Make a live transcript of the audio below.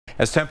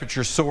As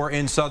temperatures soar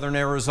in southern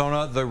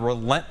Arizona, the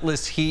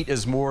relentless heat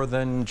is more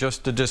than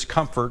just a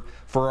discomfort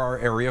for our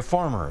area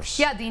farmers.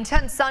 Yeah, the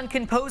intense sun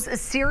can pose a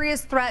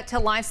serious threat to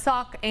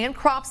livestock and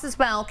crops as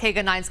well.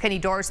 KGUN 9's Kenny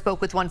Dorr spoke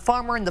with one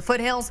farmer in the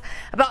foothills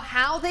about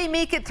how they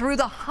make it through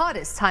the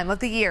hottest time of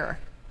the year.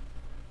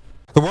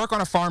 The work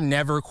on a farm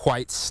never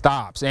quite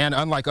stops, and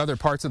unlike other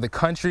parts of the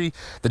country,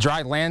 the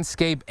dry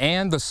landscape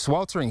and the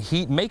sweltering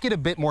heat make it a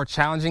bit more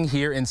challenging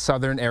here in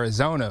southern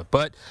Arizona.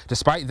 But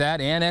despite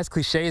that, and as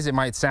cliche as it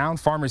might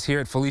sound, farmers here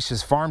at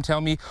Felicia's farm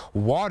tell me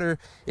water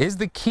is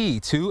the key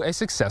to a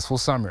successful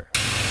summer.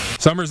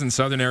 Summers in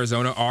southern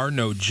Arizona are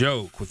no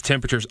joke. With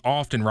temperatures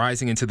often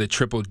rising into the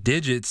triple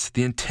digits,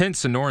 the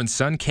intense Sonoran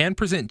sun can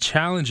present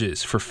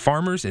challenges for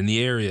farmers in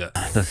the area.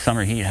 The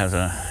summer heat has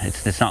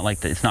it's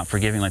not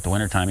forgiving like the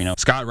wintertime, you know.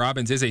 Scott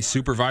Robbins is a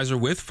supervisor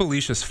with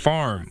Felicia's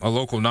Farm, a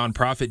local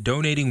nonprofit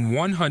donating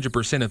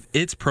 100% of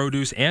its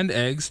produce and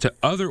eggs to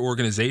other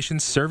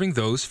organizations serving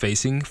those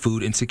facing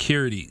food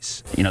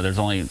insecurities. You know, there's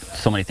only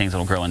so many things that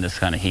will grow in this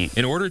kind of heat.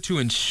 In order to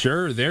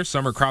ensure their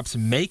summer crops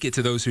make it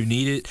to those who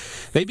need it,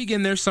 they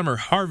begin their summer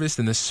harvest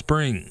in the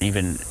spring.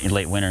 Even in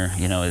late winter,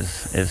 you know,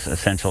 is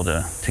essential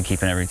to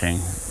keeping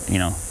everything, you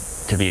know,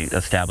 to be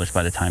established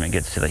by the time it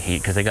gets to the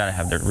heat, because they got to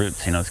have their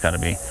roots. You know, they've got to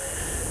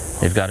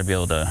be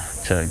able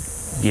to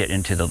get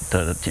into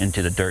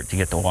the dirt to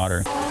get the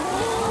water.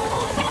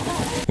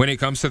 When it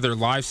comes to their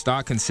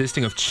livestock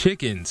consisting of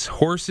chickens,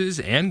 horses,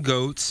 and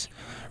goats,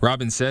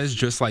 Robin says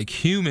just like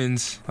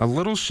humans, a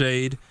little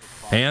shade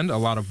and a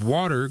lot of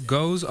water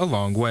goes a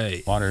long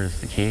way. Water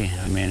is the key.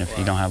 I mean, if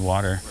you don't have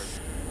water,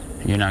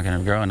 you're not going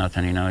to grow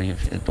nothing, you know.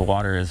 The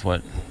water is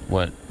what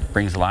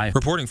brings life.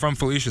 Reporting from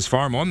Felicia's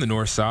Farm on the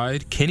north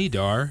side, Kenny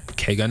Dorr,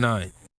 KGUN 9.